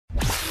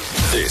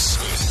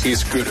This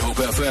is Good Hope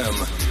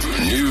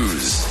FM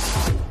News.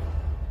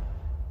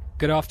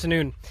 Good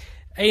afternoon.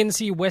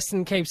 ANC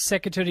Western Cape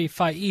Secretary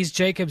Faiez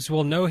Jacobs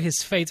will know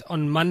his fate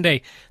on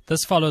Monday.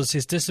 This follows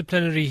his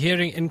disciplinary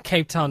hearing in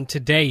Cape Town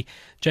today.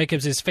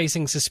 Jacobs is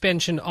facing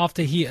suspension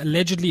after he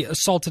allegedly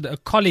assaulted a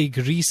colleague,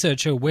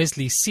 researcher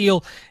Wesley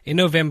Seal, in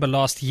November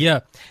last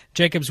year.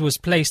 Jacobs was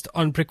placed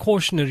on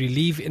precautionary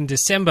leave in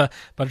December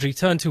but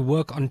returned to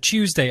work on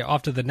Tuesday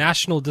after the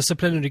National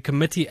Disciplinary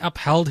Committee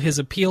upheld his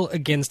appeal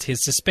against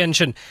his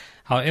suspension.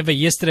 However,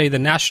 yesterday the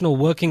National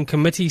Working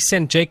Committee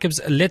sent Jacobs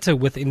a letter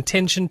with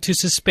intention to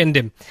suspend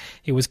him.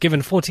 He was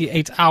given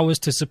 48 hours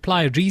to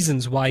supply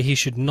reasons why he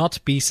should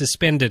not be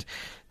suspended.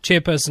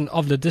 Chairperson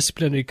of the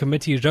Disciplinary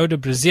Committee, Rhoda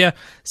Brazier,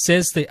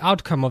 says the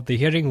outcome of the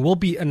hearing will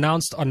be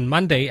announced on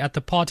Monday at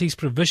the party's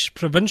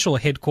provincial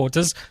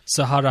headquarters,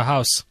 Sahara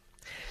House.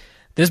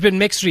 There's been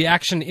mixed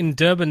reaction in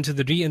Durban to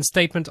the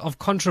reinstatement of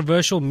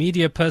controversial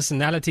media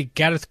personality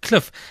Gareth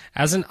Cliff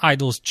as an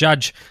Idols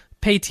judge.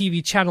 Pay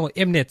TV channel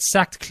Mnet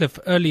sacked Cliff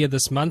earlier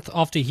this month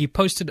after he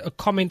posted a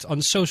comment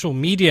on social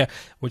media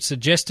which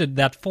suggested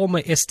that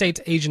former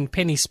estate agent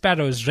Penny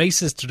Sparrow's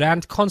racist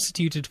rant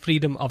constituted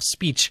freedom of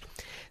speech.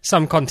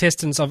 Some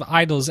contestants of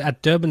Idols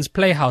at Durban's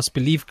Playhouse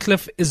believe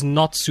Cliff is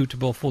not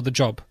suitable for the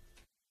job.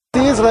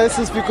 He is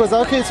racist because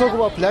how can you talk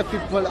about black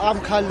people? I'm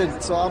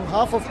colored, so I'm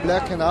half of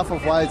black and half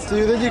of white. So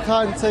you really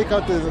can't take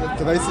out the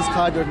racist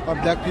card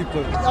on black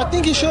people. I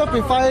think he should have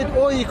been fired,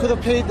 or he could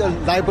have paid a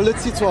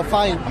liability to a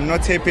fine. I'm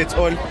not happy at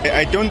all.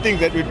 I don't think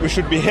that we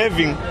should be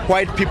having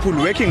white people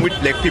working with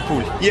black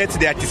people, yet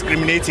they are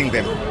discriminating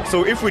them.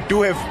 So if we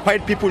do have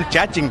white people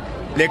judging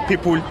black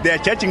people, they are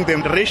judging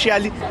them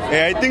racially.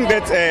 I think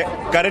that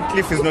Gareth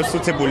Cliff is not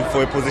suitable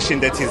for a position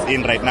that he's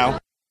in right now.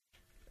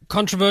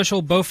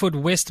 Controversial Beaufort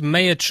West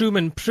Mayor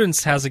Truman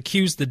Prince has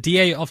accused the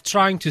DA of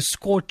trying to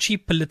score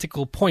cheap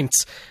political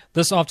points.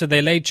 This after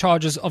they laid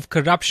charges of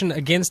corruption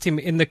against him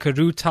in the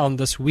Karoo town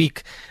this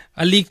week.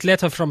 A leaked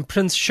letter from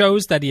Prince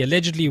shows that he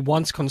allegedly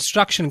wants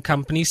construction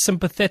companies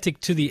sympathetic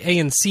to the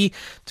ANC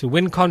to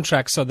win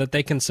contracts so that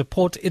they can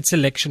support its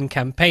election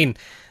campaign.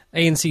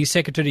 ANC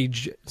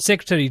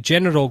Secretary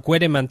General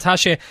Gwede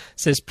Mantashe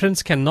says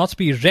Prince cannot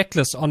be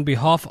reckless on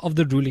behalf of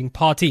the ruling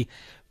party.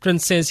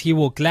 Prince says he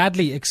will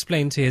gladly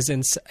explain to his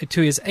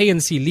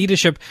ANC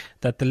leadership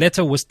that the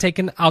letter was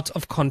taken out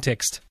of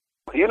context.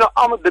 You know,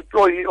 I'm a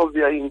deployee of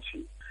the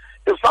ANC.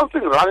 If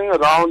something running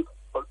around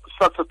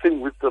such a thing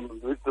with the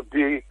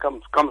BA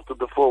comes to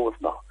the fore with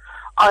now,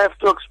 I have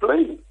to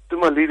explain to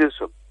my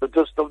leadership the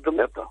gist of the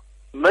letter.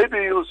 Maybe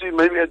you'll see,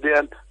 maybe at the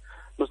end,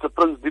 Mr.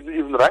 Prince didn't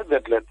even write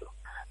that letter.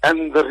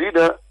 And the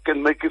reader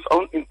can make his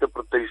own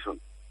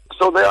interpretation.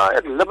 So they are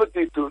at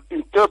liberty to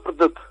interpret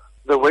it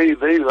the way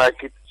they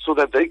like it, so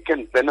that they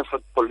can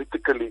benefit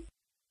politically.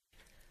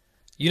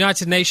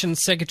 United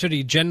Nations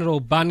Secretary General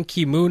Ban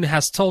Ki-moon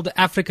has told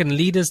African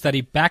leaders that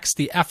he backs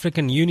the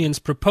African Union's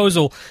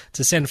proposal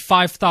to send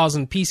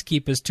 5,000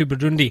 peacekeepers to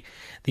Burundi.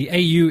 The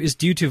AU is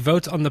due to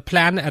vote on the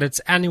plan at its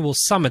annual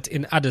summit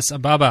in Addis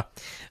Ababa.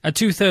 A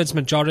two-thirds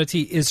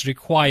majority is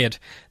required.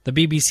 The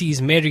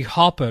BBC's Mary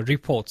Harper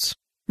reports.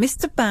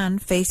 Mr. Ban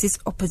faces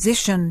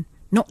opposition,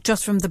 not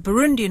just from the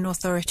Burundian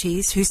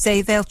authorities, who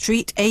say they'll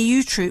treat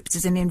AU troops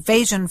as an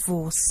invasion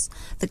force.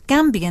 The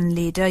Gambian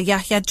leader,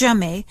 Yahya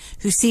Jammeh,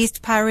 who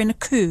seized power in a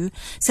coup,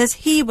 says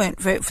he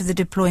won't vote for the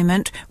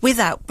deployment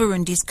without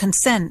Burundi's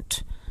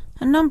consent.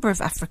 A number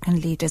of African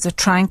leaders are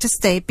trying to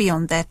stay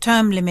beyond their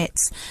term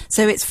limits,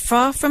 so it's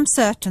far from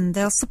certain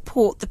they'll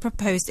support the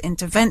proposed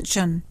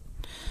intervention.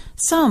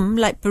 Some,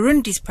 like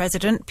Burundi's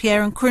President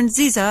Pierre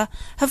Nkurunziza,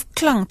 have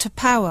clung to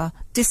power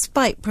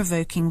despite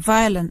provoking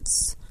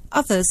violence.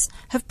 Others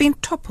have been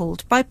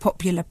toppled by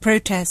popular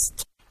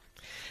protest.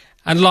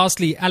 And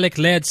lastly, Alec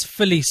Laird's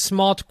filly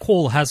Smart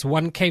Call has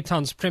won Cape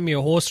Town's premier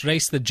horse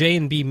race, the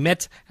J&B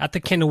Met, at the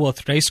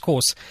Kenilworth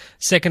Racecourse.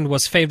 Second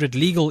was favourite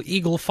Legal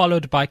Eagle,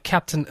 followed by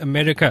Captain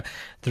America.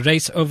 The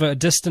race, over a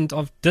distance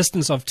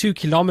of 2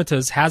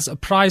 kilometres, has a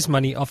prize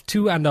money of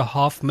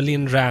R2.5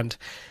 million.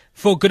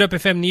 For Good Hope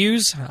FM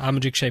News,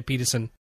 I'm Rikshay Peterson.